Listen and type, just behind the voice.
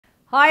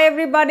Hi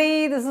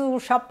everybody, this is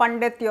Usha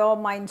Pandit, your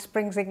Mind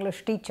Springs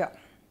English teacher.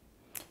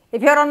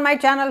 If you are on my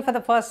channel for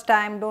the first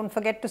time, don't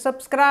forget to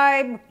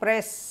subscribe,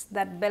 press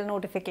that bell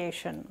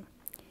notification.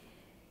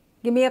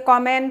 Give me a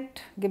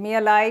comment, give me a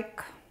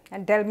like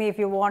and tell me if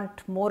you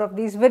want more of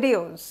these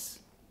videos.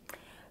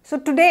 So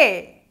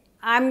today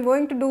I am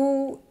going to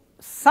do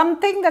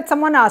something that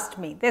someone asked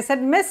me. They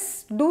said,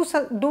 Miss,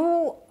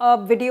 do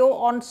a video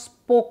on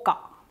SPOCA.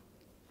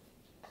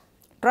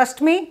 Trust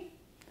me,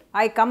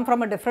 I come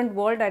from a different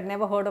world, I had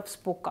never heard of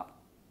SPOCA.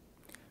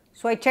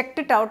 So I checked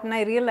it out and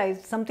I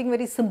realized something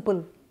very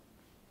simple.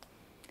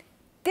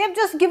 They have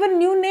just given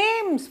new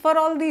names for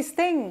all these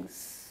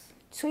things.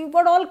 So you've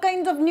got all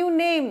kinds of new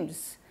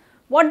names.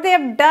 What they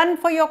have done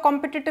for your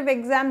competitive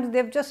exams,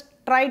 they've just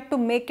tried to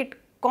make it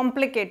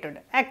complicated.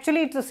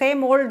 Actually, it's the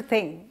same old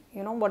thing.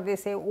 You know what they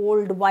say,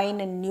 old wine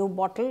in new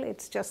bottle,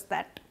 it's just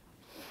that.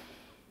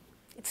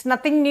 It's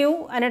nothing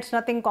new and it's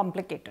nothing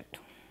complicated.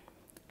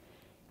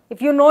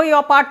 If you know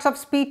your parts of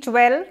speech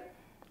well,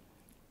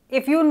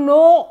 if you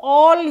know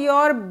all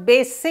your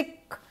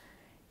basic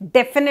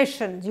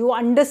definitions, you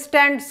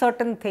understand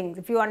certain things.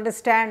 If you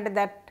understand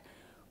that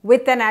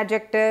with an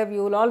adjective,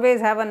 you will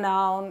always have a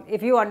noun.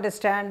 If you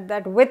understand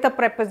that with a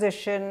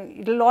preposition,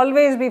 it will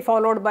always be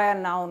followed by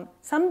a noun.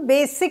 Some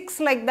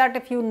basics like that,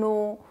 if you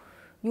know,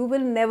 you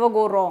will never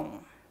go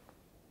wrong.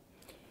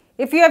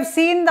 If you have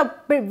seen the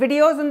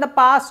videos in the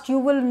past, you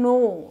will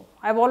know.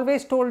 I've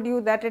always told you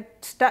that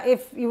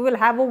if you will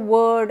have a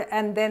word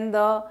and then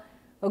a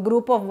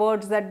group of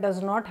words that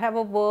does not have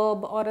a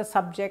verb or a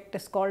subject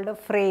is called a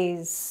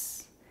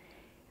phrase.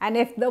 And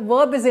if the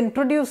verb is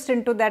introduced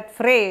into that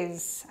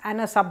phrase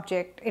and a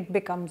subject, it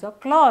becomes a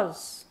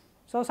clause.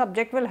 So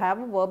subject will have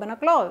a verb and a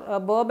clause, a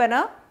verb and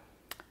a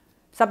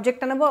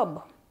subject and a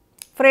verb.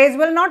 Phrase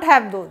will not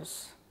have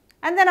those.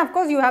 And then of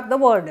course you have the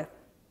word.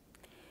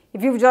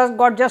 If you've just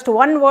got just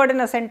one word in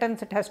a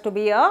sentence, it has to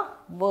be a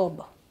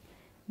verb.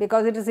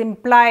 Because it is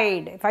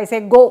implied. If I say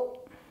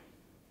go,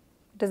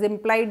 it is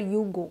implied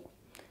you go.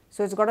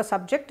 So it's got a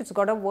subject, it's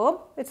got a verb,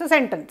 it's a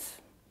sentence,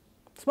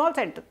 small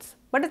sentence,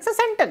 but it's a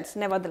sentence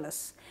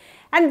nevertheless.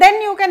 And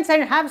then you can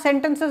have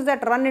sentences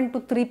that run into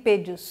 3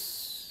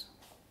 pages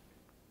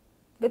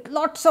with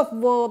lots of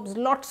verbs,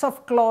 lots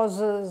of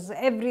clauses,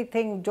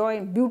 everything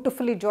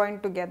beautifully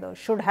joined together.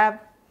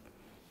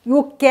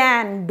 You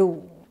can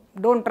do,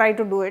 don't try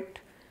to do it.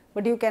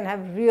 But you can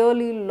have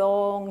really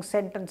long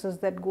sentences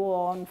that go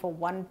on for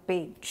 1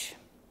 page,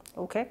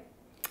 okay.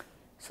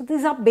 So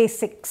these are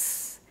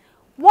basics.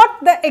 What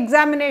the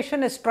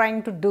examination is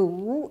trying to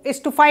do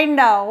is to find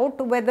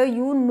out whether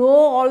you know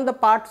all the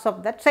parts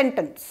of that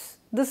sentence.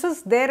 This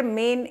is their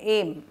main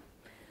aim.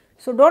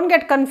 So don't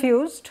get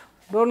confused,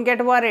 don't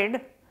get worried,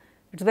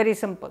 it's very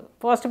simple.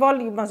 First of all,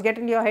 you must get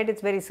in your head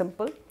it's very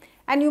simple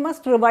and you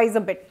must revise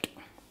a bit.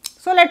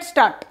 So let's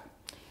start.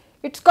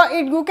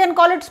 You can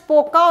call it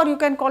SPOCA or you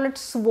can call it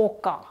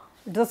SVOCA.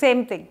 It's the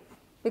same thing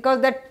because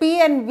that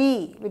P and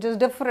V, which is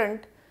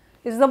different,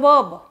 is the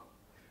verb.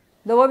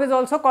 The verb is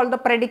also called the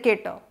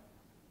predicator.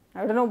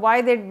 I don't know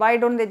why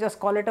don't they just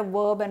call it a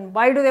verb and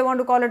why do they want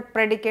to call it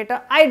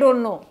predicator? I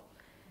don't know.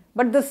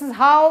 But this is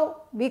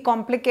how we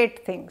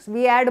complicate things.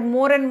 We add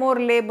more and more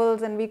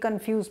labels and we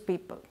confuse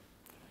people.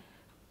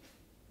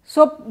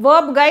 So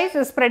verb, guys,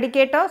 is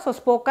predicator. So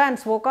SPOCA and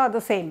SVOCA are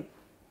the same.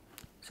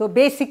 So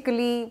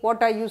basically,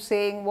 what are you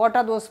saying? What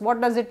are those?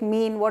 What does it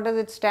mean? What does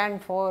it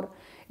stand for?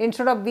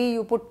 Instead of V,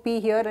 you put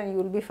P here and you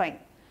will be fine.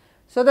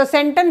 So the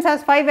sentence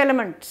has 5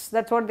 elements.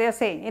 That's what they are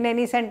saying. In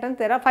any sentence,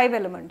 there are 5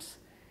 elements.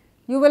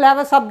 You will have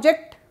a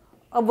subject,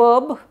 a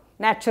verb,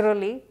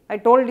 naturally. I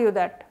told you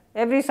that.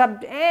 Every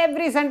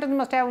sentence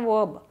must have a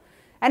verb.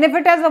 And if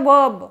it has a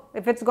verb,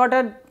 if it's got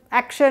an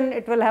action,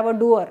 it will have a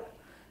doer.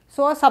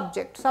 So a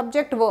subject,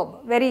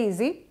 verb, very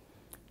easy.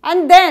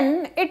 And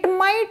then it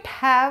might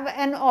have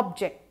an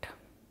object.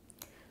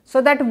 So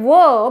that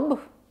verb,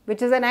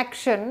 which is an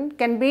action,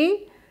 can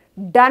be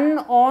done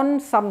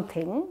on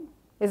something,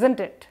 isn't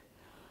it?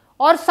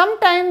 Or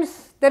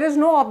sometimes there is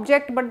no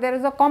object but there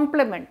is a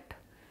complement.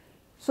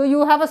 So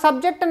you have a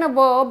subject and a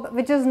verb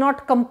which is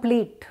not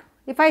complete.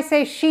 If I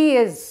say she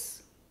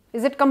is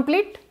it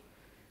complete?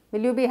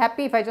 Will you be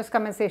happy if I just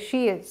come and say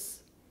she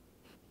is?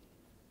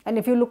 And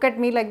if you look at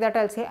me like that,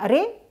 I'll say,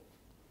 Arey,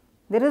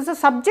 there is a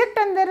subject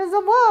and there is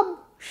a verb.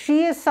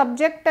 She is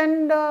subject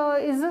and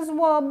is this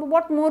verb.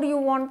 What more you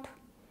want?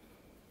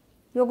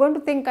 You're going to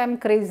think I'm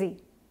crazy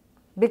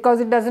because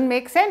it doesn't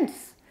make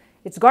sense.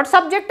 It's got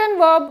subject and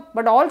verb,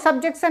 but all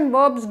subjects and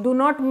verbs do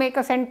not make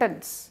a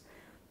sentence.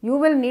 You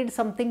will need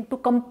something to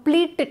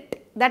complete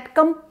it. That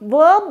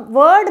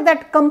word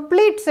that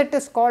completes it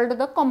is called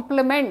the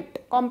complement.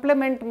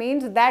 Complement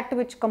means that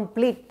which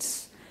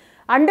completes.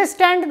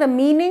 Understand the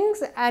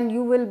meanings and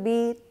you will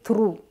be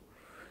through.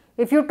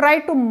 If you try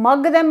to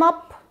mug them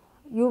up,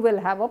 you will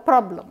have a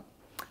problem.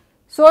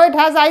 So it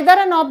has either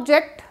an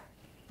object,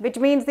 which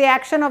means the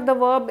action of the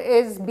verb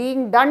is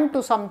being done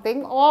to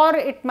something, or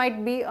it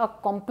might be a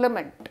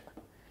complement.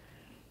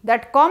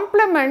 That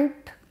complement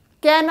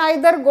can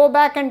either go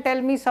back and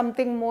tell me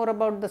something more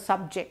about the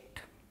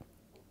subject,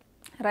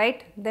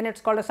 right, then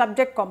it's called a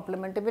subject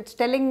complement. If it's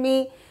telling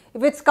me,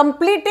 if it's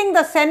completing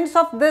the sense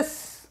of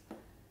this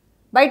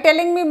by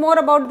telling me more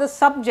about the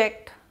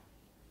subject,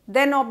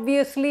 then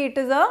obviously it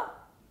is a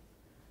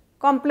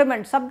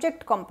complement,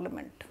 subject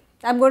complement.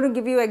 I am going to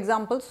give you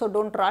examples, so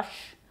don't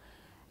rush.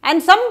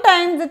 And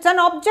sometimes it's an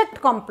object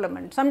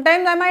complement.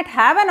 Sometimes I might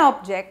have an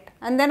object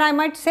and then I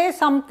might say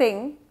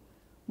something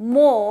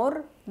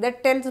more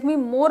that tells me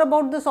more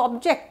about this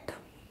object.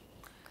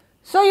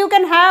 So you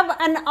can have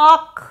an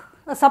arc,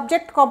 a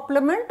subject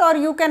complement, or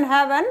you can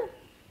have an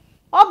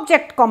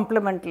object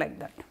complement like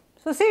that.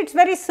 So see, it's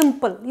very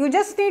simple. You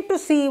just need to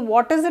see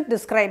what is it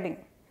describing.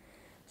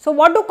 So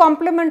what do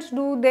complements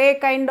do? They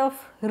kind of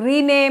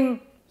rename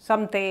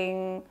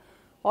something,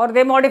 or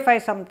they modify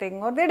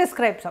something, or they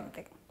describe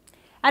something.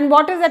 And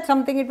what is that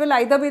something? It will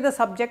either be the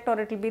subject or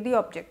it will be the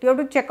object. You have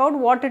to check out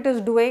what it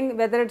is doing,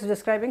 whether it is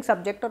describing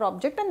subject or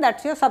object, and that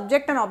is your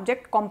subject and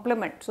object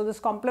complement. So this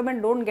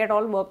complement, don't get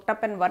all worked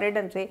up and worried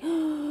and say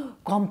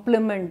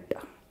complement.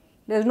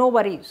 There is no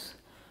worries.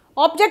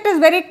 Object is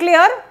very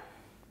clear.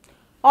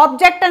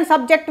 Object and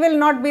subject will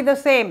not be the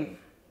same.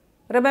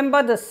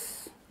 Remember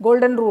this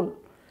golden rule.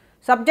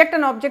 Subject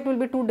and object will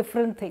be two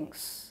different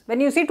things.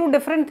 When you see two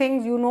different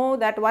things, you know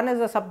that one is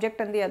the subject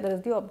and the other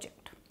is the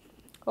object.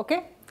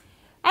 Okay?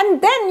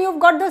 And then you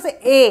have got this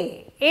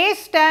A. A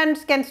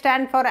can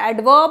stand for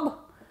adverb,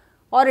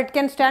 or it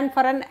can stand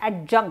for an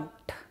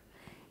adjunct.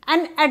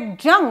 An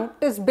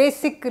adjunct is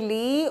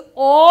basically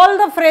all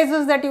the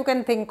phrases that you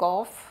can think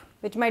of,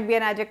 which might be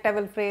an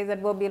adjectival phrase,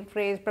 adverbial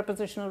phrase,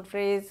 prepositional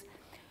phrase,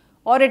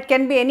 or it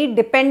can be any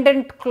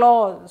dependent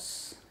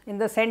clause in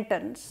the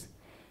sentence.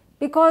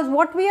 Because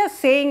what we are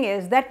saying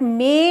is that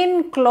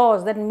main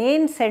clause, that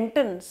main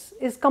sentence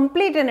is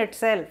complete in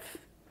itself.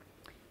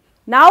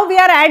 Now we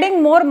are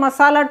adding more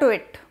masala to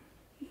it.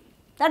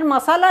 That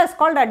masala is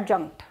called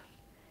adjunct,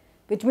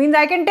 which means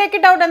I can take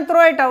it out and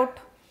throw it out,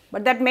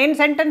 but that main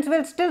sentence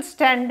will still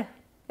stand,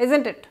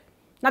 isn't it?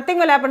 Nothing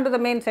will happen to the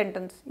main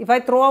sentence. If I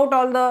throw out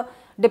all the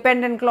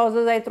dependent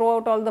clauses, I throw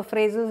out all the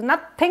phrases,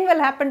 nothing will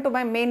happen to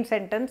my main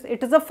sentence.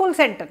 It is a full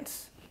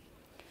sentence.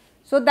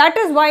 So that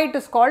is why it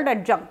is called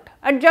adjunct.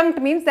 Adjunct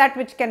means that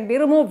which can be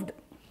removed.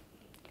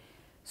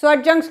 So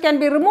adjuncts can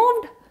be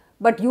removed,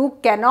 but you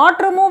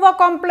cannot remove a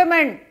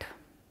complement.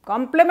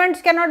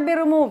 Complements cannot be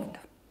removed,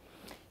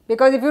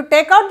 because if you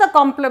take out the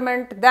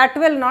complement, that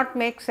will not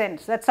make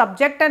sense. That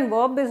subject and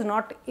verb is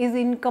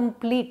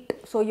incomplete.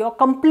 So you are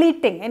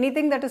completing,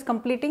 anything that is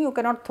completing you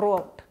cannot throw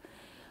out.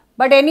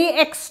 But any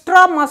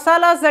extra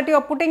masalas that you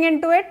are putting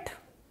into it,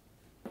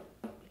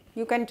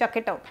 you can chuck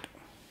it out.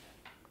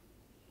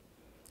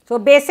 So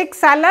basic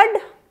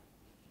salad,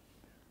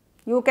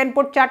 you can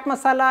put chaat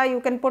masala, you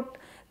can put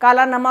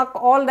kala namak,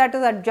 all that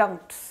is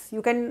adjuncts.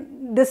 You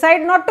can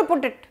decide not to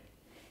put it,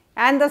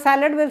 and the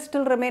salad will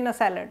still remain a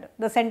salad.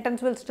 The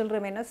sentence will still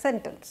remain a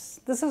sentence.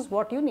 This is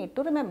what you need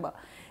to remember.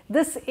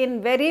 This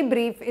in very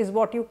brief is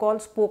what you call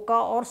SPOCA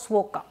or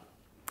SVOCA.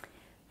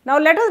 Now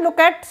let us look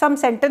at some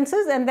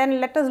sentences and then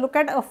let us look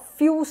at a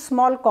few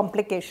small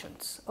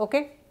complications.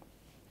 Okay.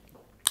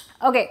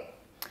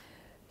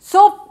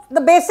 So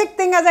the basic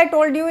thing, as I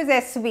told you, is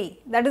SV.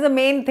 That is the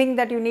main thing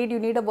that you need. You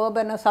need a verb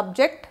and a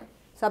subject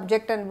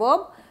and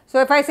verb.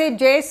 So if I say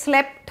Jay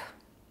slept,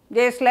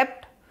 Jay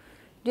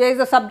is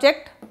the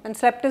subject and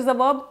slept is the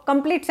verb,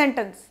 complete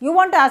sentence. You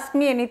won't ask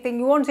me anything,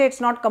 you won't say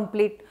it's not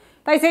complete.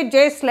 If I say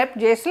Jay slept,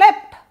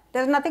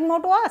 there is nothing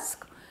more to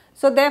ask.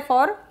 So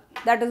therefore,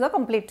 that is a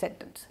complete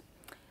sentence.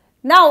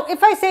 Now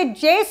if I say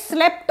Jay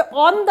slept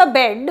on the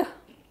bed,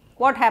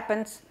 what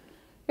happens?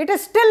 It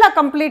is still a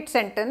complete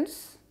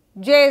sentence.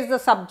 Jay is the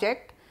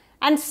subject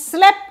and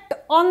slept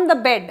on the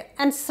bed,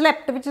 and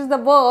slept, which is the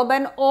verb,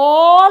 and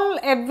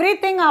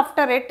everything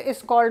after it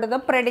is called the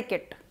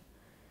predicate.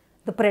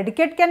 The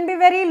predicate can be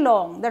very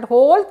long. That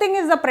whole thing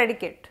is the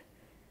predicate.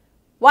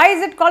 Why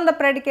is it called the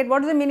predicate?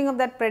 What is the meaning of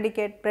that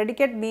predicate?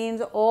 Predicate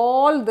means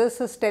all this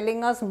is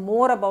telling us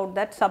more about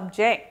that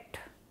subject.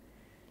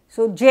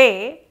 So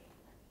Jay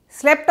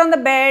slept on the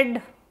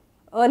bed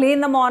early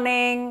in the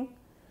morning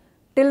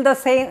till the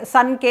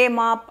sun came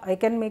up. I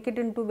can make it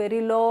into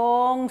very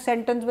long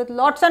sentence with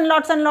lots and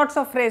lots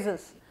of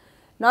phrases.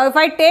 Now if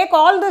I take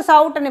all this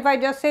out and if I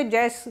just say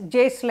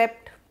Jay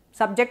slept,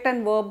 subject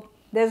and verb,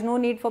 there is no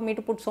need for me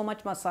to put so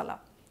much masala.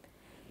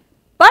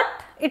 But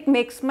it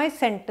makes my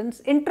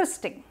sentence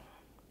interesting.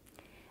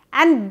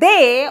 And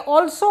they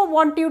also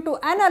want you to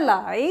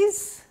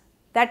analyze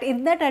that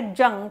in that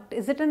adjunct,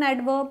 is it an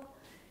adverb?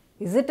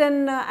 Is it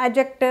an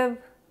adjective?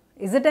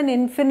 Is it an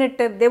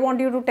infinitive? They want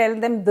you to tell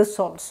them this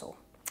also.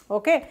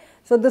 Okay.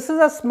 So this is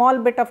a small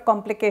bit of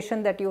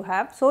complication that you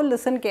have. So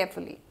listen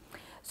carefully.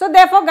 So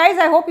therefore guys,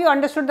 I hope you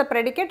understood the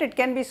predicate. It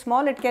can be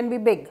small, it can be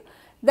big.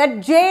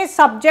 That J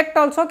subject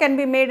also can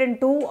be made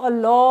into a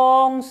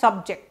long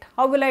subject.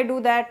 How will I do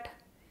that?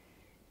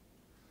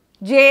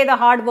 J the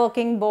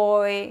hard-working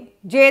boy,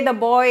 J the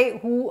boy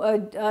who,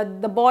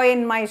 the boy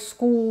in my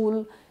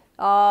school,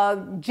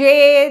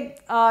 J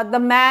the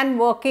man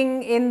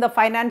working in the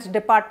finance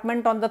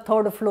department on the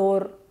 3rd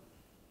floor.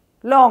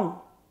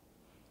 Long.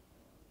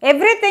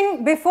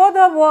 Everything before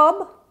the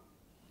verb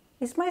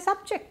is my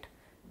subject.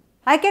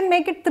 I can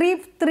make it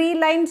three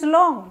lines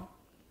long,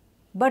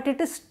 but it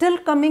is still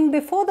coming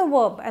before the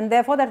verb, and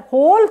therefore that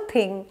whole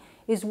thing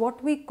is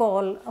what we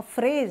call a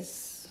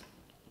phrase.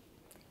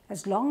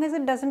 As long as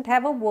it doesn't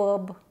have a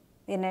verb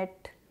in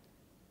it,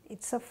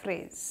 it's a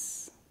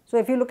phrase. So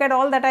if you look at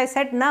all that I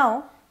said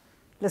now,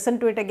 listen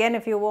to it again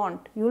if you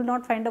want, you will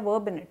not find a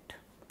verb in it.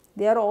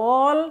 They are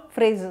all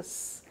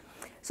phrases.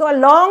 So a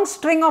long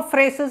string of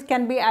phrases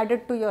can be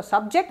added to your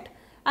subject,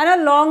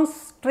 and a long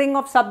string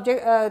of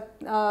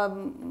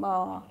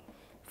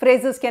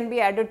phrases can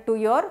be added to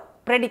your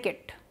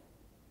predicate.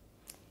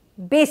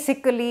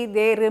 Basically,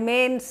 they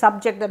remain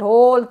subject, that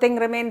whole thing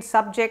remains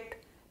subject,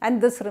 and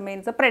this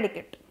remains a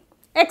predicate.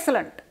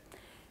 Excellent.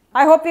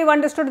 I hope you've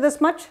understood this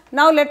much.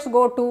 Now let's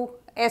go to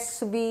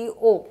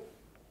SVO.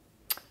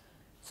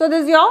 So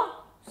this is your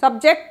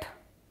subject,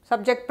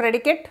 subject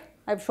predicate.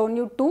 I've shown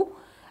you two.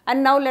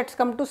 And now let's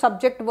come to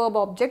subject verb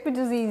object, which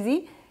is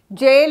easy.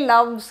 Jay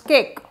loves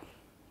cake.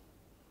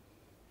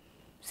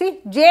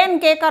 See, Jay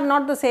and cake are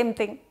not the same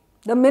thing.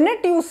 The minute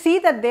you see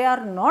that they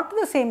are not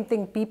the same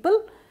thing,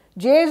 people,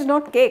 Jay is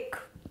not cake.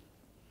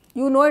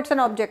 You know it's an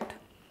object.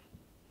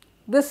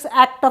 This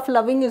act of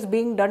loving is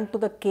being done to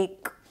the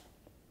cake.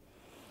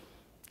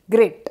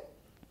 Great.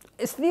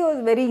 SVO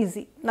is very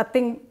easy,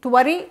 nothing to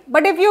worry.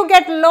 But if you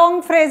get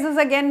long phrases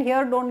again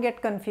here, don't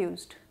get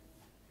confused.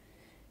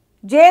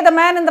 Jay, the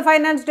man in the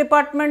finance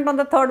department on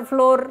the 3rd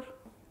floor,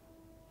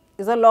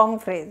 is a long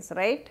phrase,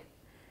 right?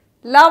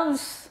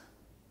 Loves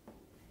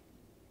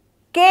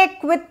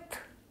cake with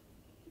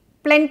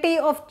plenty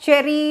of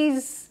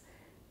cherries,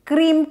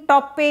 cream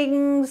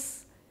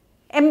toppings,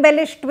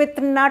 embellished with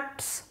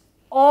nuts,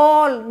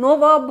 all, no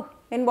verb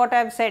in what I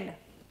have said.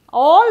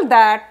 All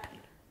that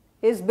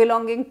is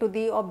belonging to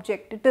the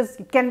object.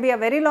 It can be a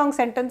very long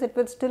sentence, it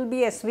will still be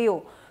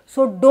SVO.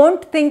 So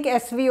don't think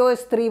SVO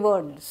is 3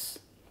 words.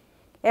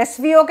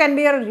 SVO can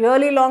be a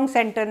really long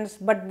sentence,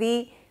 but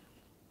the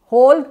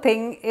whole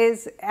thing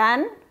is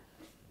a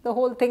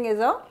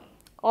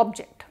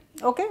object.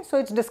 Okay, so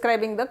it's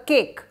describing the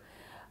cake.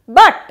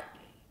 But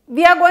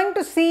we are going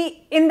to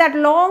see in that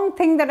long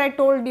thing that I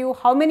told you,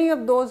 how many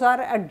of those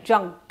are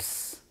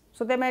adjuncts.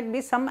 So there might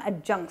be some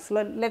adjuncts.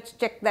 Let's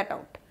check that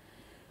out.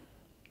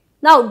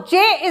 Now, J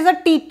is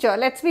a teacher.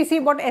 Let's see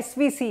what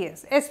SVC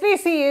is.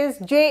 SVC is,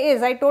 J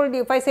is, I told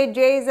you, if I say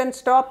J is and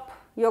stop,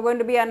 you're going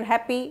to be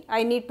unhappy.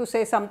 I need to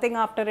say something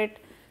after it.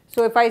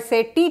 So if I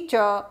say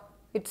teacher,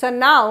 it's a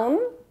noun.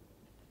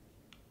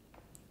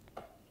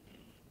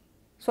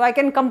 So I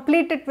can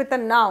complete it with a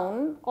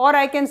noun, or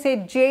I can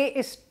say J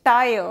is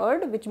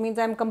tired, which means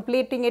I'm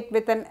completing it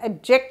with an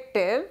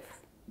adjective,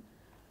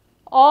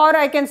 or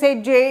I can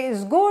say J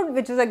is good,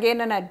 which is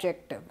again an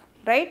adjective,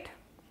 right?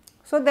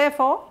 So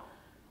therefore,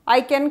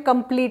 I can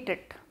complete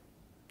it.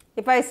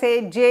 If I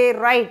say J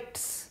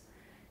writes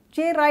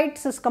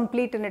is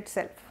complete in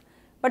itself.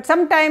 But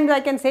sometimes I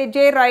can say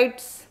J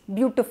writes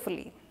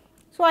beautifully.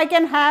 So I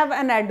can have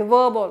an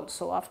adverb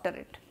also after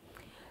it.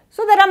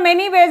 So there are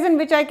many ways in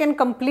which I can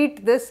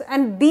complete this,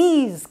 and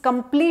these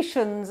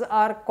completions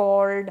are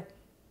called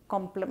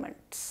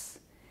complements,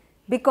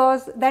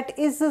 because that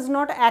is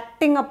not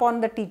acting upon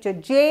the teacher.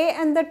 J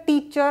and the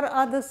teacher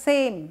are the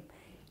same.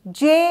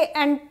 J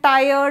and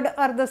tired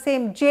are the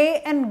same.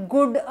 J and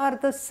good are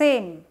the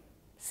same.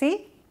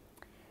 See?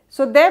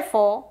 So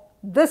therefore,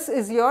 this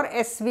is your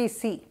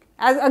SVC.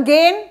 As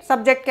again,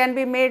 subject can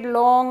be made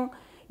long.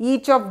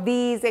 Each of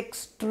these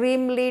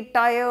extremely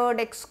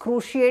tired,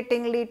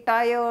 excruciatingly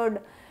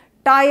tired,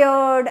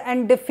 tired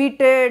and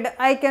defeated.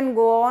 I can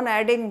go on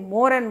adding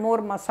more and more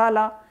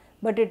masala,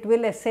 but it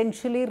will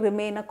essentially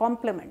remain a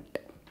complement.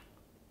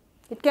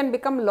 It can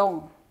become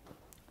long.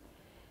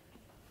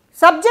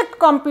 Subject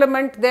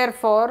complement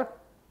therefore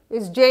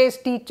is J is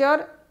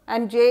teacher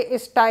and J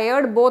is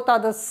tired, both are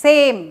the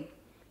same.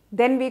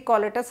 Then we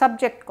call it a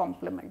subject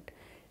complement.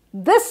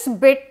 This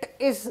bit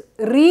is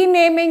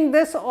renaming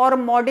this or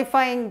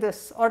modifying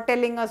this or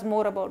telling us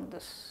more about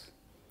this.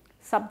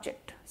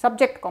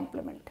 Subject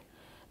complement.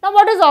 Now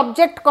what is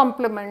object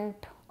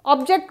complement?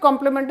 Object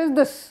complement is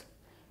this.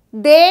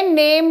 They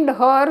named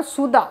her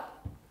Sudha.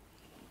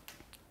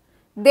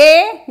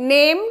 They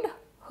named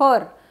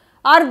her.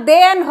 Are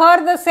they and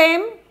her the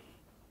same?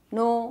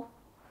 No.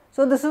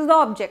 So this is the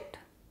object.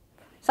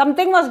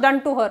 Something was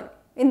done to her.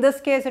 In this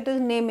case it is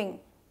naming,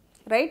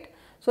 right?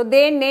 So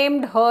they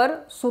named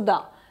her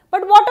Sudha.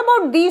 But what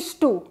about these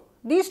two?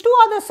 These two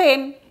are the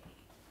same.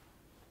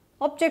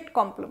 Object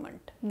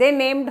complement. They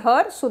named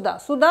her Sudha.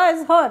 Sudha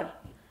is her,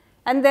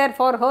 and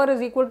therefore her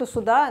is equal to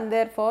Sudha, and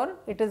therefore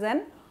it is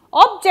an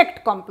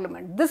object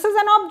complement. This is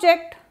an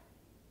object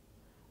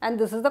and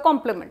this is the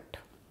complement.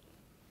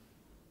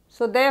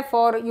 So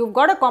therefore you've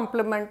got a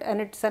complement and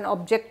it's an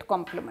object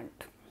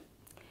complement.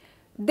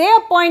 They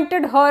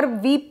appointed her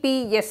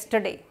VP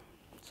yesterday.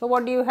 So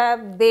what do you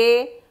have?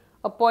 They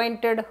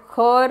appointed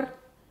her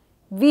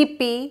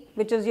VP,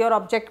 which is your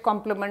object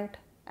complement,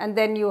 and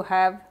then you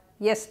have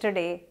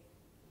yesterday,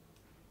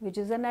 which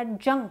is an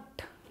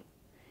adjunct.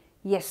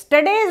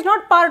 Yesterday is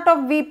not part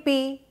of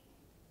VP.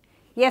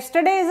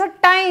 Yesterday is a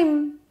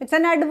time, it's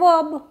an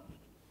adverb,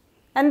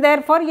 and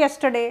therefore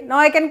yesterday. Now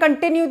I can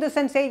continue this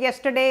and say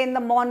yesterday in the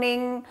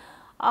morning,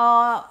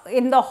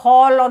 in the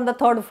hall on the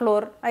 3rd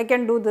floor. I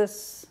can do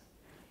this.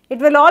 It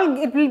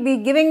will be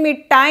giving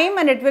me time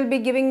and it will be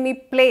giving me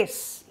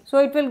place. So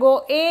it will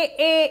go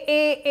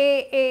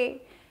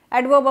a,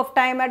 adverb of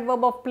time,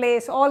 adverb of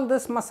place, all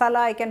this masala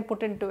I can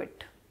put into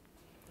it.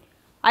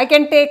 I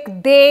can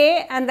take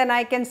they and then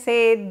I can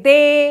say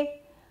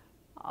they,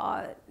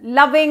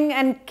 loving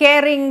and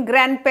caring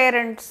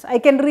grandparents, I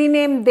can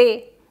rename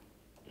they.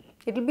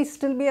 It will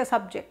still be a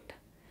subject.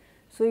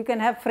 So you can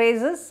have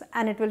phrases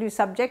and it will be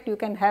subject. You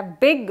can have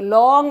big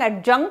long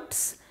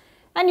adjuncts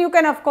and you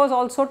can of course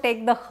also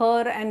take the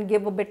her and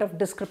give a bit of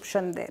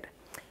description there.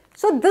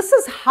 So this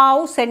is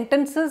how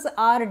sentences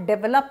are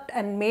developed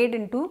and made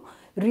into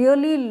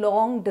really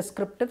long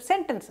descriptive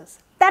sentences.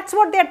 That's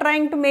what they are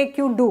trying to make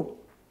you do.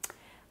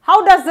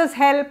 How does this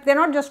help? They are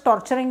not just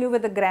torturing you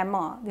with the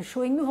grammar, they are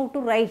showing you how to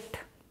write.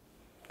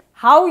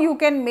 How you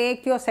can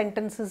make your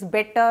sentences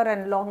better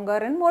and longer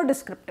and more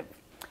descriptive.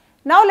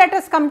 Now let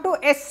us come to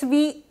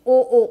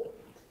SVOO.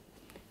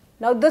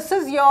 Now this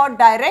is your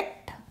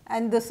direct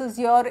and this is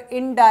your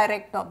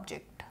indirect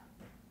object,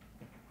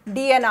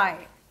 D and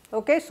I.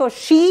 Okay, so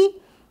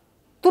she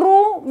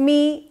threw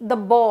me the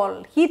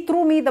ball, he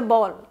threw me the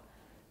ball.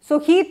 So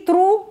he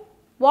threw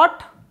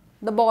what?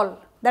 The ball,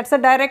 that is the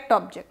direct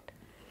object.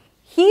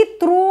 He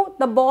threw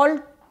the ball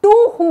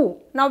to who?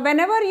 Now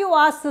whenever you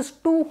ask this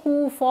to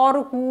who,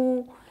 for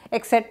who,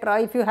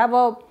 etc., if you have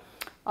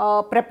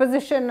a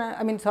preposition,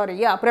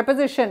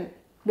 preposition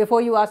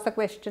before you ask the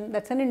question,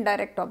 that is an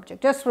indirect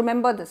object. Just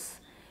remember this.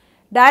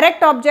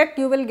 Direct object,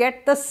 you will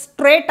get the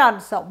straight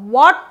answer.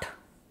 What?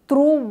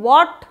 Through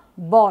what?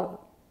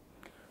 Ball.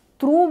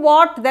 Through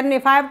what? Then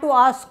if I have to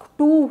ask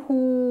to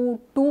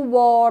who, to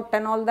what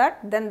and all that,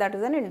 then that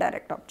is an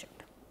indirect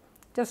object.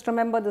 Just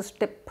remember this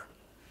tip.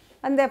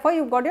 And therefore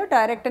you have got your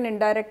direct and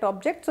indirect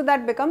object. So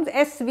that becomes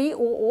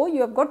SVOO.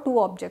 You have got two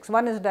objects.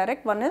 One is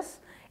direct, one is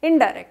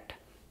indirect.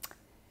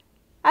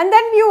 And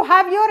then you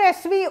have your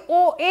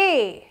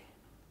SVOA.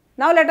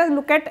 Now let us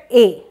look at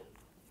A.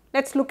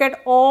 Let us look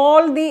at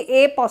all the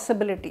A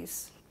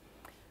possibilities.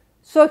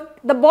 So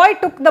the boy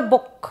took the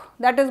book.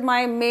 That is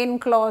my main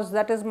clause.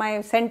 That is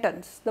my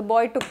sentence. The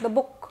boy took the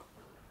book.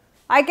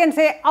 I can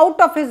say out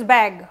of his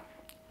bag.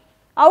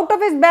 Out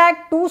of his bag,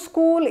 to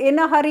school, in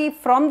a hurry,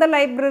 from the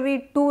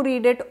library, to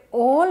read it,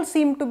 all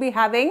seem to be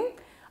having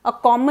a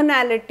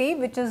commonality,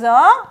 which is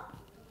a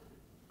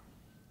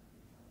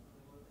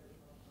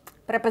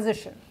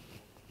preposition.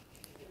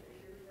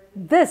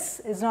 This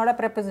is not a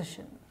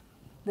preposition.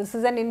 This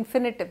is an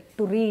infinitive,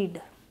 to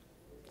read.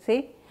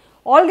 See,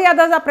 all the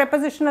others are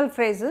prepositional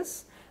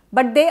phrases,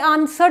 but they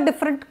answer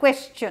different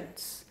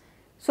questions.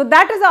 So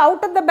that is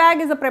out of the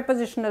bag is a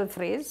prepositional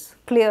phrase,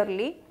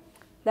 clearly.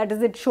 That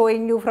is it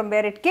showing you from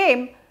where it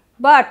came,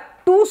 but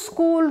to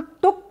school,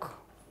 took,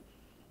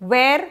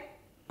 where,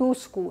 to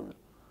school,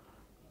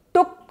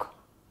 took,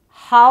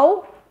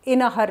 how,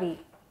 in a hurry,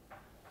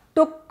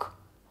 took,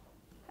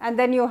 and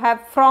then you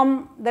have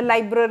from the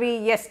library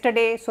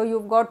yesterday. So you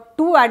have got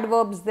two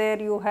adverbs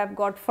there. You have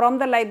got from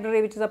the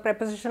library, which is a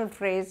prepositional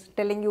phrase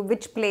telling you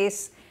which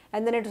place,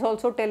 and then it is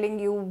also telling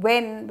you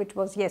when, which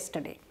was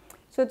yesterday.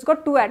 So it has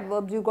got two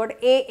adverbs. You have got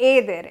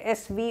AA there,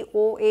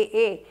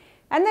 SVOAA.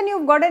 And then you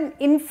have got an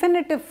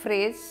infinitive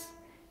phrase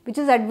which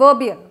is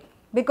adverbial,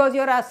 because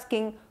you are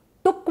asking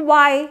took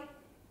why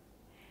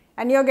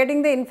and you are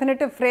getting the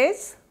infinitive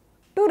phrase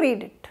to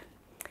read it.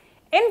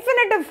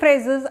 Infinitive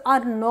phrases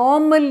are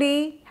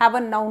normally have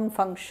a noun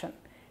function,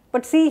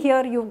 but see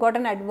here you have got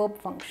an adverb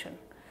function.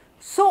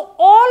 So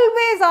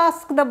always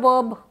ask the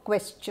verb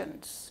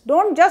questions. Do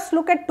not just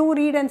look at to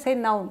read and say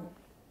noun.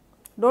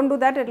 Do not do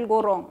that, it will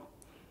go wrong.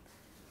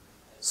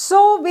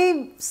 So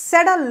we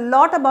said a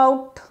lot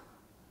about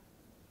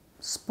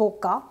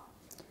SPOCA.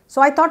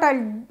 So I thought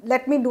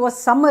let me do a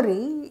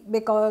summary,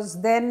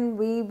 because then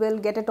we will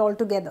get it all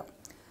together.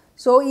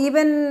 So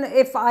even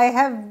if I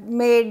have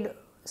made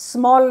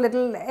small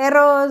little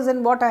errors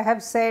in what I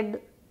have said,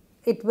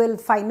 it will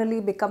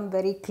finally become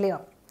very clear.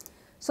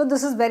 So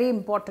this is very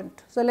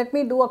important. So let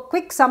me do a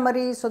quick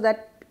summary so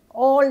that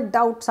all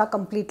doubts are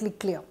completely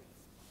clear.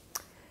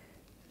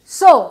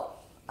 So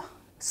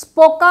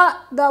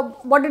SPOCA,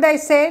 what did I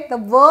say? The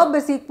verb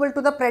is equal to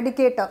the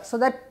predicator. So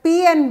that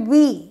P and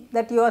V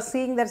that you are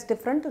seeing, that is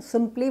different,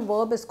 simply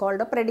verb is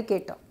called a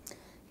predicator.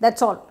 That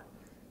is all.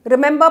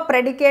 Remember,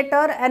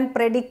 predicator and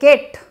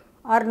predicate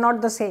are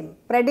not the same.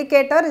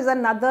 Predicator is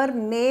another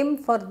name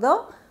for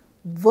the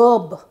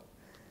verb.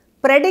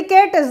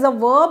 Predicate is the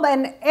verb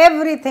and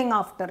everything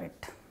after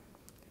it.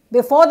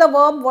 Before the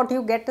verb, what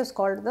you get is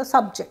called the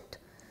subject.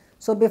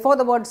 So before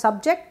the word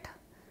subject,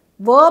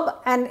 verb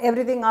and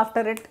everything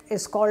after it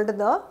is called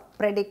the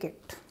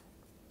predicate.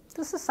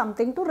 This is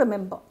something to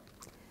remember.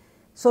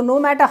 So no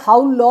matter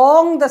how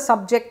long the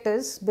subject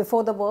is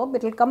before the verb,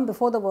 it will come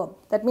before the verb.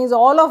 That means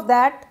all of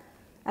that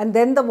and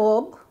then the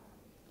verb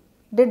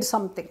did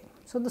something.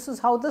 So this is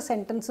how the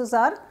sentences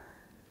are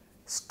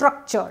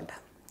structured.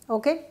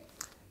 Okay.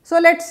 So,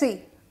 let us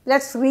see,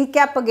 let us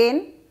recap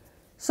again.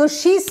 So,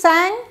 she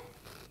sang,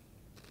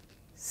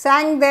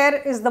 sang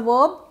there is the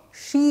verb,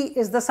 she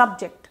is the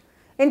subject.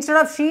 Instead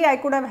of she, I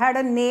could have had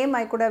a name,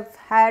 I could have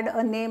had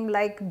a name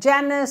like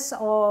Janice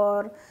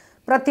or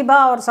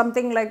Pratibha or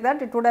something like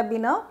that, it would have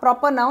been a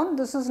proper noun,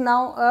 this is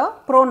now a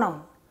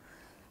pronoun.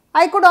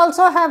 I could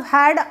also have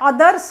had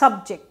other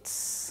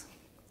subjects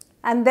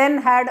and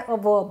then had a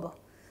verb.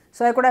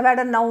 So, I could have had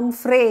a noun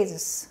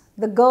phrase,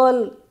 the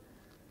girl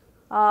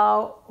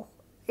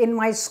in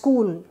my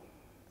school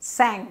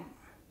sang.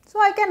 So,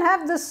 I can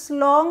have this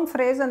long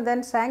phrase and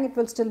then sang, it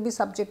will still be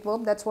subject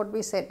verb, that is what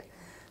we said.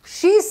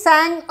 She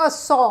sang a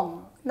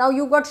song. Now,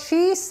 you got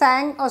she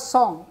sang a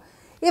song.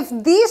 If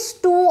these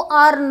two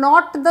are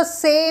not the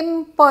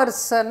same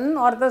person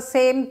or the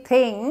same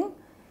thing,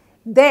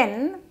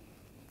 then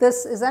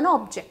this is an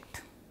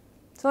object.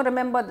 So,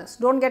 remember this,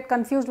 do not get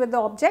confused with the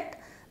object.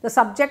 The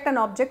subject and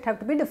object have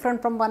to be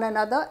different from one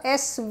another.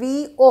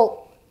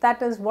 SVO,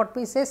 that is what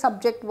we say,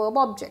 subject, verb,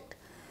 object.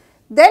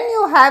 Then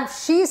you have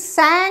she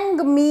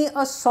sang me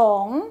a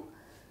song,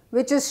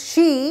 which is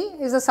she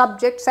is the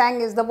subject,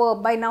 sang is the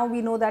verb. By now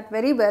we know that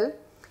very well.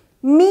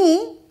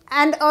 Me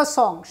and a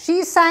song.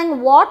 She sang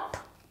what?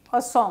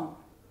 A song.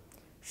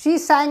 She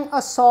sang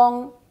a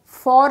song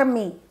for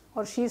me,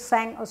 or she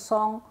sang a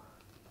song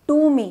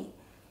to me.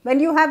 When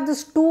you have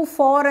this to,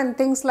 for and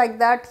things like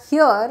that,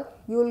 here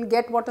you will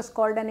get what is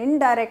called an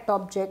indirect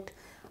object.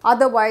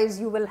 Otherwise,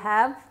 you will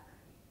have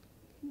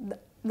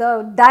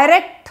the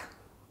direct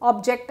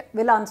object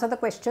will answer the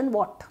question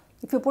what.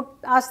 If you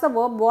ask the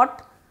verb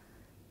what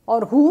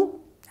or who,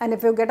 and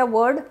if you get a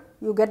word,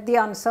 you get the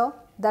answer,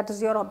 that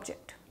is your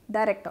object,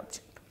 direct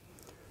object.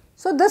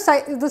 So, this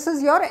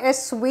is your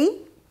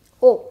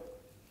SVO.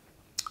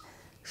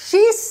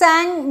 She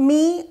sang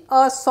me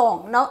a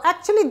song. Now,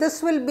 actually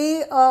this will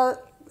be a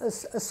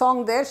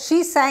song there,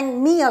 she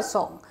sang me a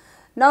song.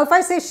 Now, if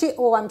I say she,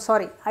 oh, I am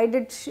sorry, I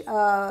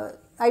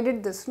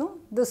did this, no,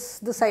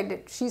 this I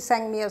did, she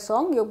sang me a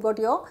song, you have got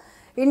your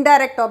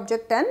indirect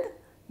object and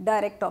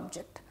direct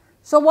object.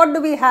 So, what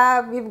do we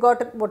have? We have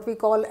got what we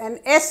call an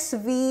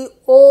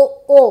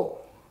SVOO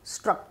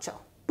structure,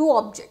 two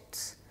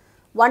objects,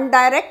 one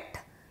direct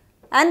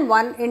and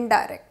one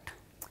indirect.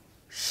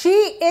 She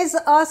is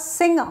a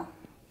singer.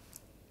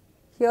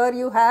 Here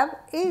you have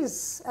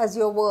is as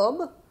your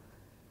verb.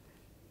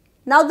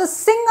 Now, the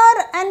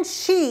singer and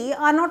she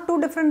are not two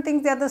different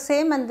things, they are the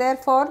same, and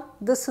therefore,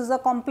 this is a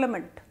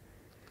complement.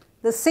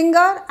 The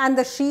singer and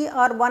the she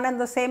are one and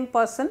the same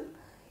person.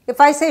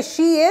 If I say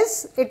she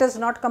is, it is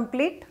not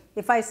complete.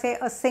 If I say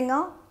a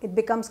singer, it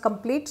becomes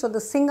complete. So,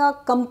 the singer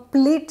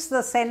completes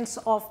the sense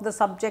of the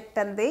subject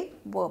and the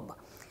verb.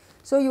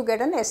 So, you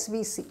get an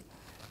SVC.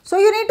 So,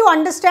 you need to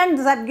understand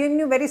this. I have given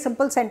you very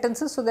simple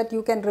sentences so that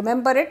you can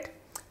remember it.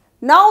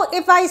 Now,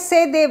 if I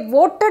say they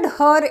voted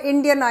her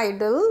Indian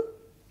Idol,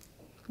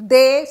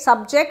 they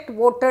subject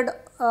voted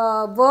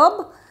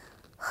verb,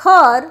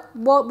 her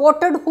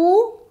voted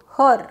who?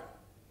 Her.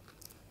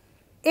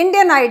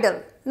 Indian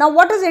Idol. Now,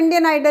 what is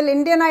Indian Idol?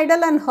 Indian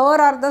Idol and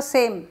her are the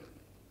same.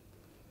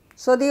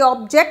 So, the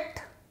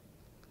object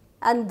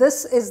and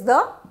this is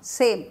the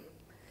same.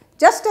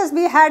 Just as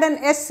we had an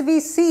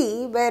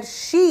SVC where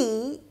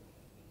she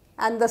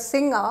and the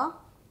singer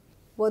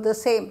were the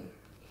same.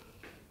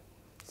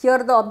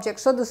 Here the object.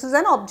 So, this is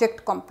an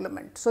object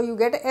complement. So, you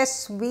get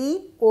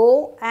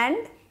SVO and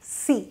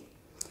C.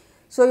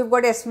 So, you have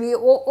got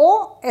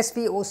SVOO,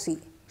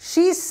 SVOC.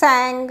 She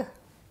sang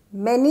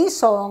many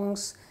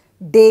songs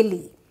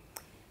daily.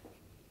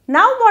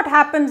 Now, what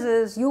happens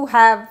is you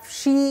have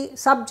she,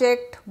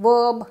 subject,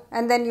 verb,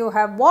 and then you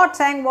have what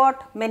sang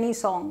what, many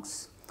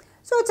songs.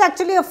 So, it is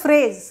actually a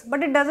phrase,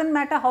 but it does not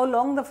matter how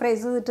long the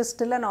phrase is, it is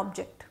still an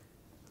object,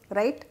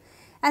 right.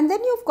 And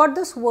then you have got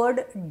this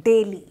word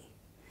daily.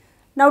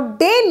 Now,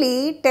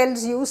 daily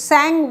tells you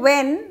sang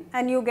when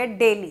and you get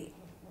daily.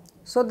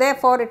 So,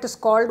 therefore, it is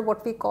called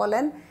what we call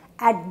an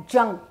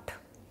adjunct.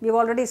 We have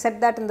already said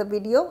that in the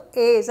video,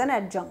 A is an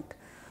adjunct.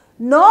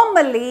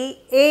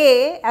 Normally,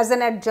 A as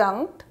an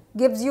adjunct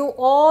gives you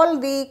all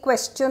the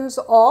questions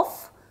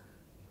of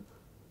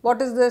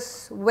what is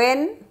this,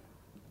 when,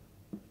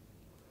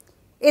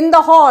 in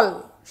the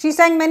hall. She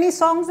sang many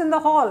songs in the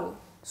hall.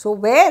 So,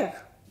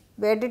 where?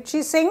 Where did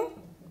she sing?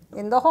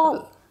 In the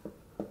hall.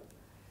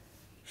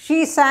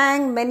 She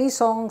sang many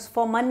songs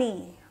for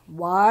money.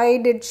 Why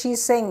did she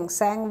sing?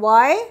 Sang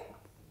why?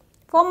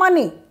 For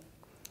money.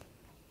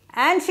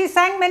 And she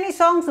sang many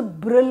songs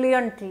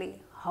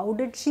brilliantly. How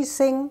did she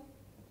sing?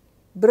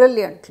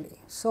 Brilliantly.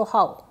 So,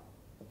 how?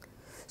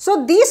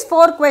 So, these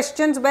four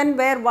questions, when,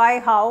 where, why,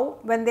 how,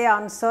 when they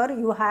answer,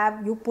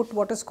 you put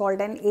what is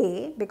called an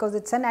A because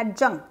it is an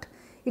adjunct.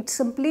 It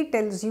simply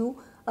tells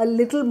you a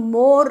little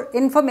more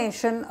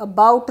information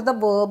about the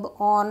verb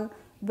on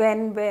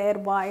when, where,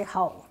 why,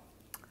 how.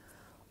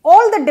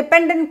 All the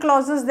dependent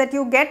clauses that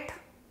you get,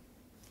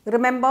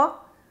 remember,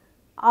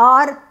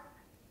 are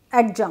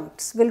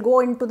adjuncts, will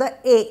go into the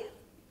A.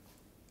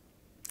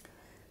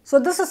 So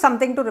this is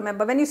something to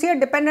remember. When you see a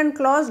dependent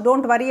clause,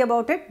 don't worry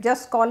about it,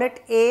 just call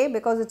it A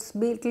because it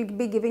will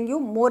be giving you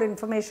more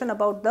information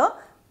about the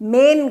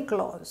main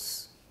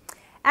clause.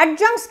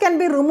 Adjuncts can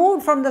be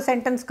removed from the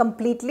sentence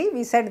completely,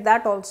 we said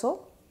that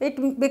also,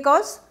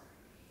 because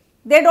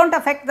they don't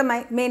affect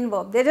the main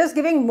verb, they are just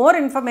giving more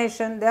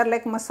information, they are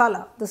like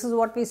masala, this is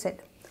what we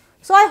said.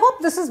 So I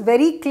hope this is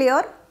very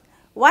clear.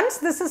 Once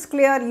this is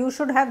clear, you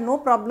should have no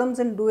problems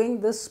in doing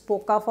this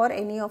SPOCA for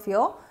any of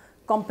your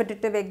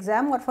competitive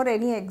exam or for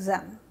any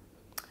exam.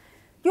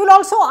 You will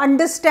also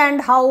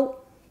understand how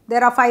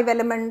there are 5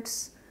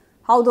 elements,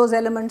 how those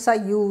elements are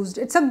used.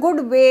 It is a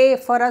good way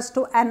for us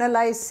to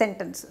analyze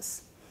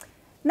sentences.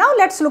 Now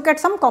let us look at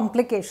some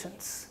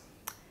complications.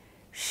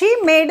 She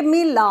made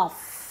me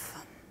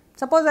laugh.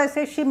 Suppose I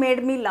say she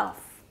made me laugh.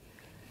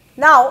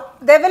 Now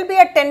there will be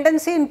a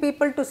tendency in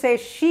people to say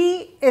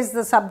she is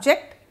the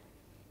subject,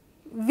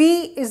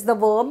 we is the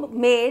verb,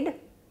 made,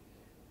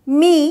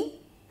 me,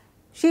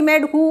 she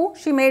made who?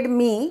 She made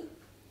me.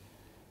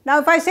 Now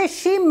if I say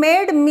she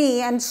made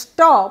me and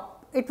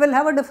stop, it will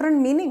have a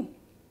different meaning.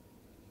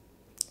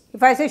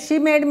 If I say she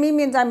made me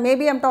means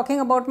maybe I am talking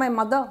about my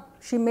mother,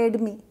 she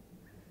made me.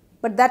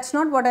 But that is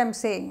not what I am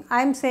saying.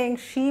 I am saying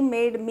she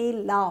made me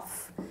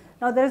laugh.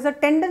 Now there is a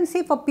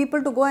tendency for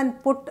people to go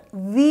and put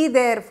V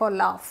there for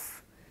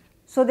laugh.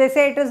 So they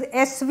say it is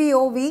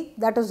SVOV,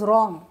 that is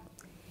wrong.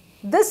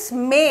 This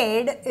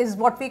made is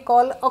what we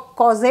call a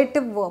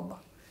causative verb.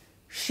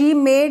 She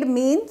made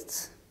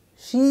means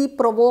she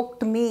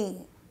provoked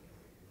me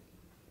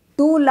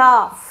to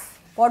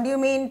laugh. What do you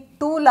mean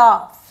to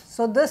laugh?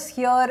 So this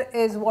here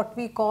is what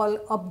we call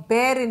a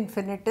bare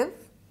infinitive,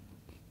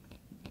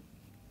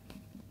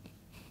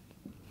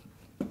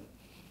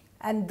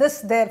 and this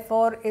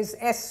therefore is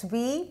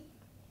SVOO.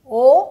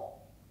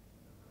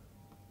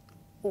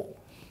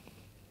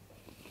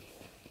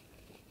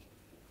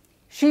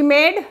 She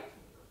made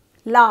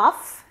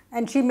laugh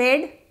and she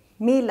made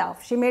me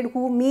laugh. She made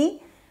who?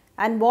 Me,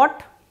 and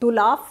what? To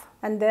laugh,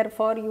 and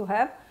therefore you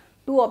have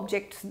 2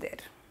 objects there.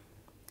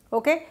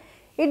 Okay?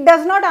 It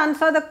does not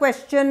answer the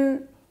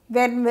question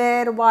when,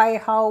 where, why,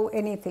 how,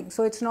 anything.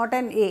 So it is not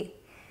an A.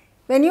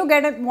 When you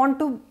want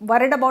to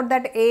worried about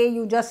that A,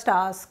 you just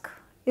ask,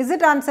 is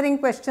it answering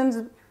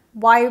questions,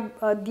 why,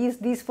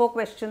 these 4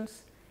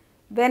 questions,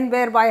 when,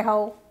 where, why,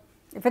 how?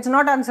 If it is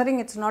not answering,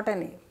 it is not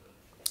an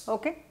A.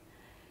 Okay?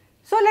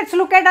 So let us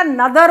look at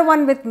another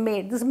one with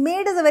made. This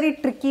made is a very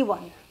tricky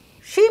one.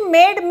 She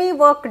made me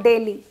work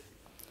daily.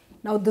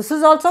 Now this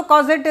is also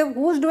causative.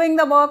 Who is doing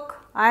the work?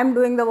 I am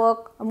doing the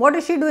work. And what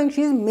is she doing?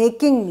 She is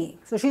making me.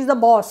 So she is the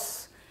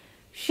boss.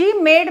 She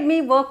made me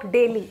work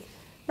daily.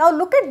 Now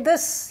look at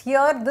this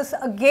here. This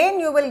again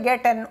you will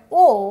get an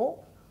O.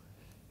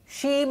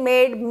 She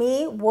made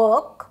me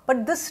work.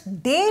 But this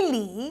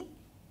daily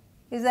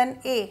is an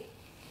A,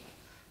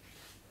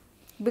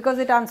 because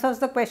it answers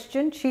the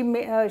question. She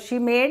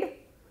made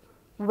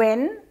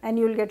when, and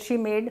you will get she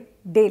made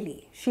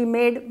daily. She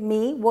made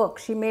me work.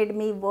 She made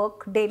me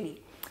work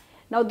daily.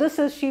 Now this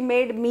is she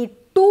made me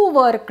to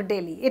work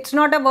daily. It is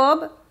not a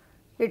verb,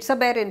 it is a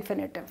bare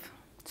infinitive.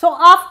 So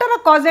after a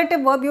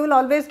causative verb, you will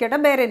always get a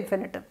bare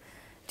infinitive.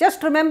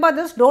 Just remember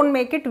this, do not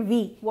make it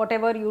V,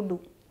 whatever you do.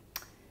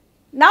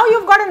 Now you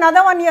have got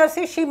another one here,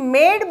 see, she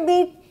made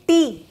me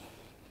tea.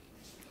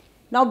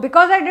 Now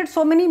because I did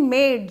so many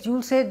maids, you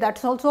will say that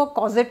is also a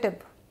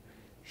causative.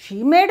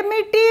 She made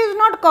me tea is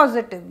not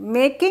causative.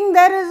 Making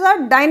there is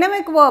a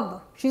dynamic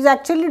verb. She is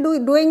actually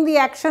doing the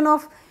action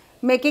of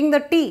making the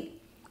tea.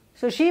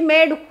 So she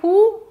made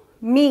who?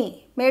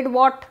 Me. Made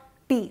what?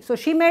 Tea. So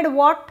she made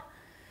what?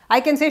 I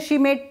can say she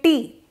made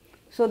tea.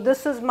 So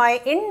this is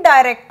my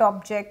indirect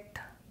object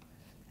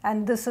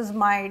and this is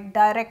my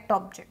direct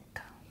object.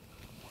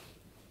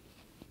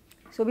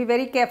 So be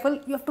very careful.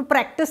 You have to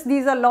practice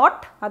these a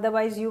lot,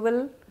 otherwise you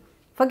will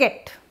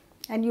forget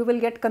and you will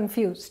get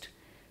confused.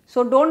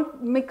 So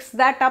don't mix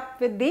that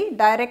up with the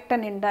direct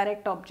and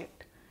indirect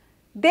object.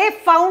 They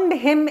found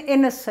him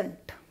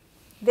innocent.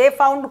 They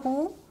found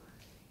who?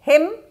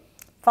 Him.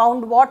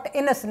 Found what?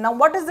 Innocent. Now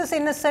what is this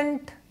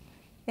innocent?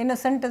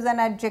 Innocent is an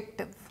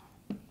adjective.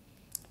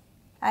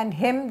 And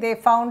him, they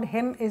found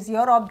him is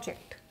your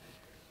object.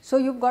 So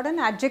you've got an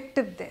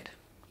adjective there.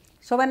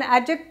 So an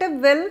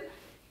adjective will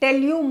tell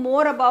you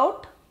more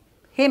about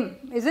him,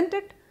 isn't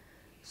it?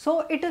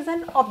 So it is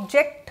an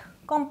object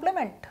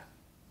complement.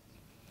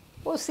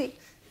 Oh, see,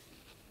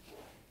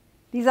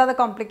 these are the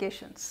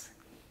complications.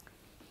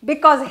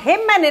 Because him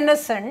and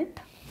innocent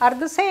are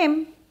the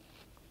same.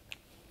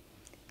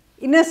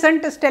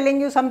 Innocent is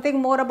telling you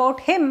something more about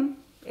him.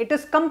 It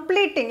is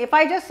completing. If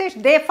I just say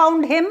they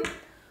found him,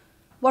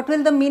 what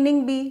will the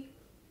meaning be?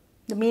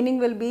 The meaning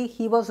will be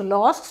he was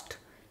lost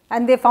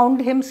and they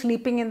found him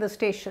sleeping in the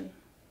station.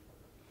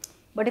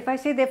 But if I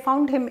say they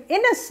found him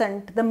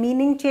innocent, the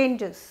meaning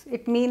changes.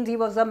 It means he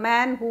was a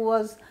man who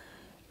was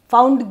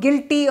found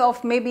guilty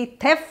of maybe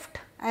theft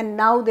and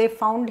now they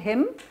found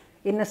him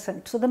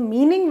innocent. So the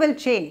meaning will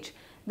change.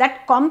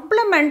 That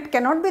complement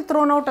cannot be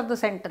thrown out of the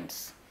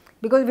sentence,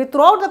 because if we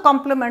throw out the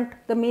complement,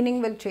 the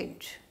meaning will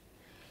change.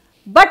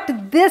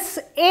 But this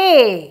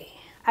A,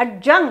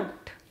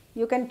 adjunct,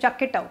 you can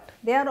chuck it out.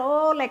 They are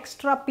all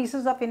extra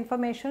pieces of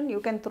information, you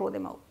can throw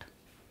them out.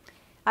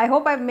 I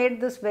hope I have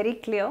made this very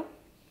clear.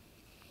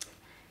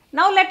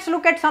 Now let us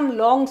look at some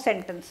long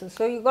sentences.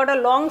 So you got a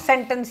long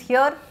sentence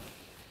here.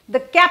 The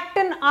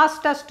captain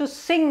asked us to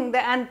sing the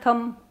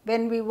anthem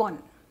when we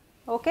won.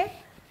 Okay.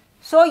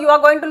 So you are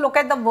going to look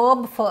at the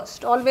verb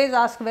first. Always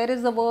ask where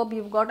is the verb.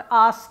 You've got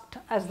asked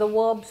as the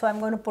verb. So I am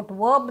going to put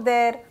verb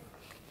there.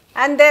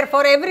 And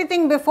therefore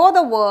everything before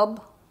the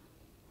verb.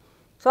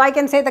 So I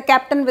can say the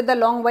captain with the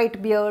long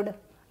white beard.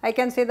 I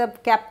can say the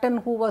captain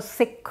who was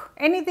sick.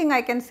 Anything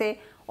I can say.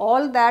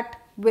 All that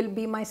will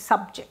be my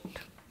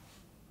subject.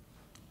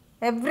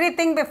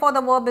 Everything before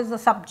the verb is the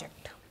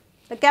subject.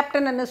 The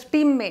captain and his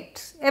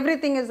teammates,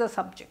 everything is the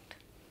subject.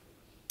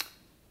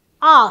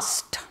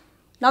 Asked.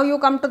 Now you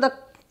come to the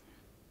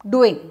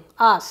doing.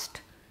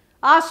 Asked.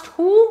 Asked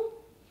who?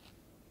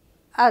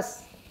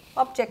 Us.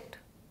 Object.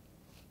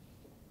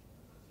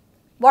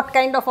 What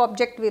kind of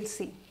object we'll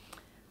see?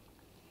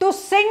 To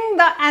sing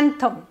the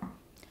anthem.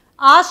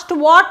 Asked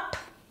what?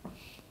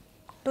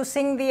 To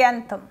sing the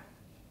anthem.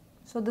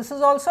 So this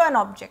is also an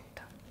object.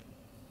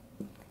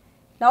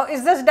 Now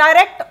is this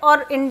direct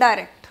or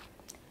indirect?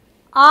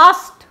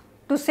 Asked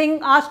to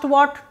sing, asked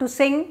what? To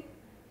sing,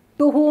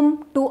 to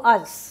whom? To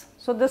us.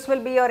 So this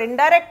will be your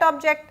indirect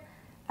object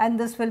and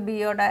this will be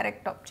your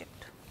direct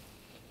object.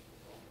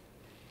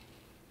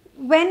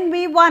 When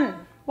we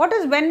won. What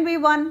is when we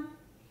won?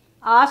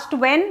 Asked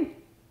when?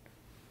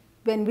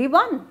 When we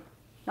won.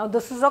 Now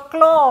this is a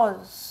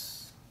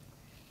clause,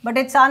 but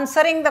it is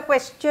answering the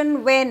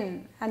question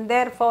when, and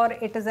therefore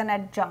it is an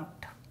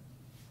adjunct.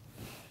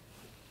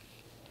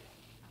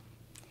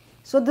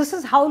 So this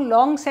is how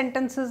long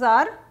sentences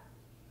are.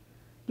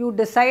 You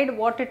decide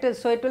what it is.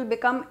 So it will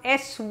become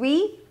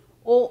SVOCA.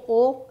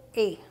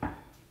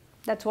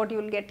 That is what you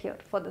will get here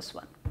for this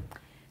one.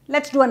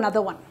 Let us do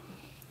another one.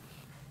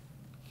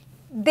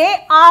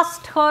 They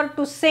asked her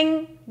to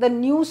sing the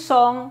new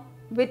song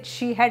which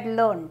she had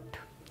learnt.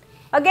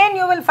 Again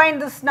you will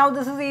find this, now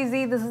this is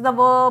easy, this is the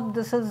verb,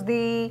 this is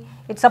the,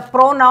 it is a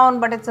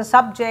pronoun but it is a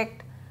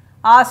subject.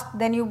 Asked,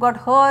 then you got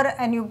her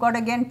and you got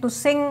again to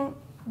sing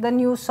the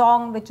new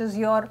song, which is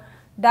your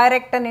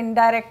direct and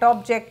indirect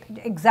object,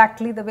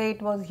 exactly the way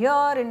it was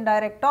here,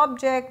 indirect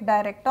object,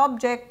 direct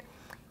object,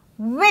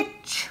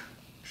 which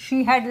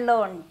she had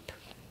learnt.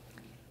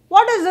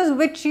 What is this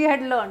which she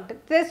had learnt?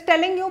 It is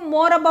telling you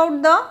more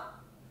about the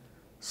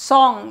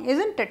song,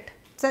 isn't it?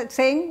 It's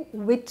saying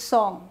which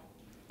song,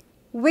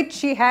 which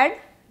she had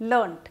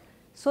learnt.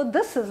 So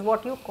this is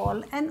what you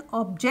call an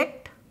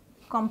object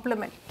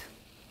complement.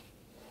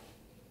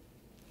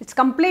 It's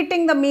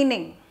completing the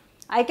meaning.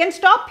 I can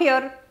stop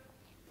here.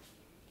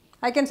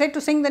 I can say to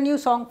sing the new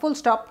song, full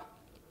stop.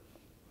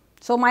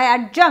 So my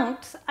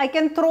adjuncts I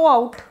can throw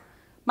out.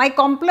 My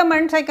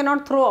complements I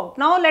cannot throw out.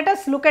 Now let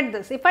us look at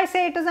this. If I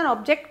say it is an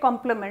object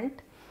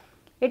complement,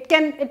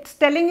 it's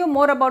telling you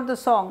more about the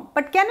song.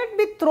 But can it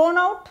be thrown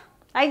out?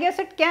 I guess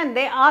it can.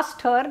 They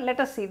asked her, let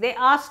us see, they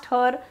asked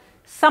her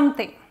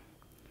something.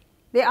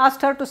 They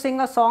asked her to sing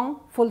a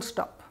song, full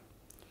stop.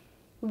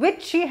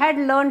 Which she had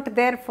learnt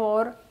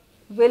therefore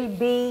will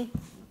be,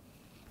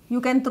 you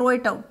can throw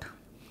it out.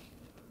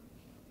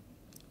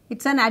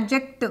 It's an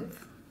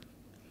adjective.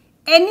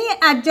 Any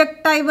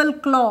adjectival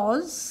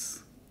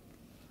clause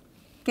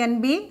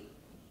can be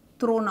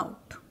thrown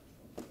out.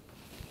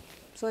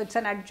 So it's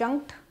an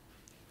adjunct.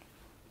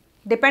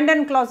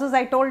 Dependent clauses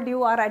I told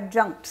you are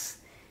adjuncts,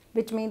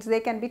 which means they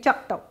can be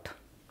chucked out.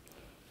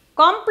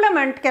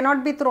 Complement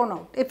cannot be thrown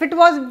out. If it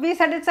was, we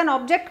said it's an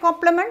object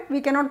complement, we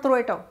cannot throw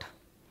it out.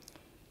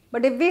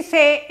 But if we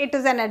say it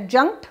is an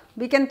adjunct,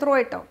 we can throw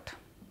it out.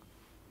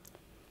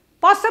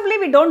 Possibly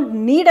we don't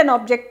need an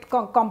object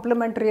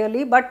complement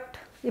really, but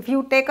if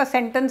you take a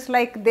sentence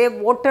like they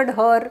voted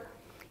her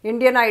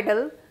Indian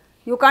Idol,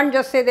 you can't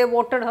just say they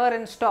voted her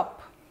and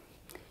stop.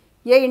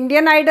 Yeah,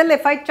 Indian Idol,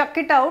 if I chuck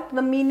it out,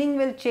 the meaning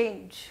will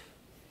change.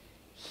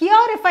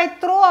 Here if I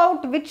throw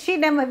out which she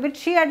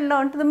had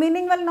learnt, the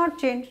meaning will not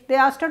change. They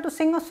asked her to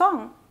sing a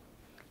song.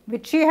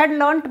 Which she had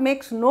learnt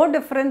makes no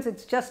difference,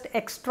 it's just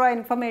extra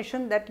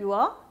information that you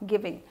are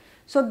giving.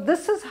 So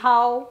this is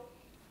how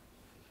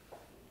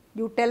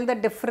you tell the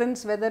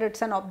difference whether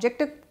it's an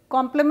objective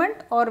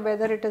complement or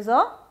whether it is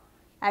a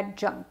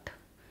adjunct.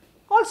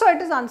 Also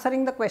it is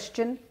answering the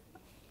question,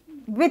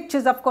 which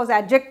is of course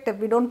adjective,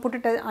 we don't put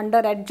it under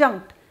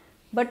adjunct,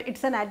 but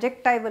it's an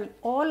adjectival.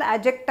 All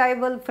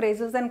adjectival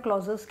phrases and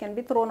clauses can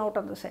be thrown out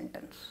of the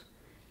sentence.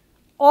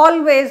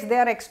 Always they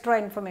are extra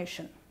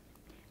information,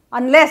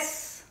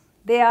 unless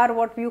they are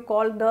what you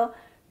call the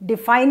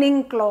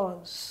defining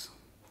clause.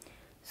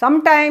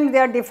 Sometimes they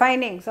are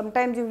defining.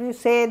 Sometimes if you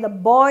say the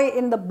boy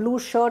in the blue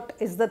shirt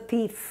is the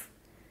thief,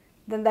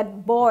 then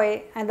that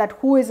boy and that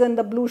who is in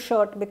the blue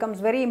shirt becomes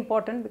very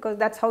important, because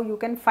that's how you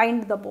can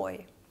find the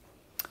boy.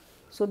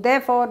 So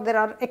therefore there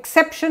are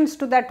exceptions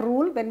to that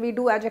rule. When we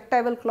do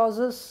adjectival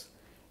clauses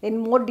in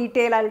more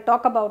detail, I will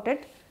talk about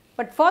it.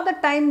 But for the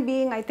time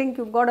being, I think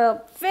you've got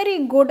a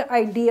very good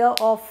idea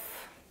of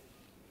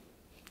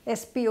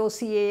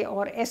SPOCA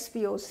or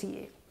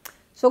SVOCA.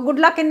 So good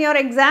luck in your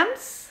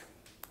exams,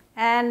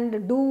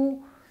 and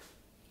do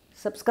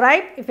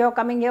subscribe if you are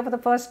coming here for the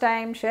first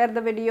time, share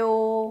the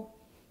video,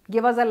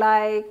 give us a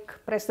like,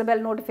 press the bell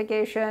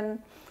notification,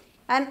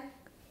 and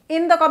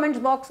in the comments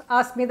box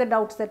ask me the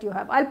doubts that you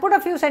have. I'll put a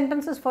few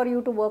sentences for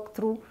you to work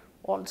through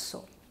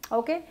also.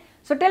 Okay,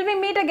 so till we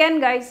meet again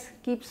guys,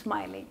 keep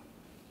smiling.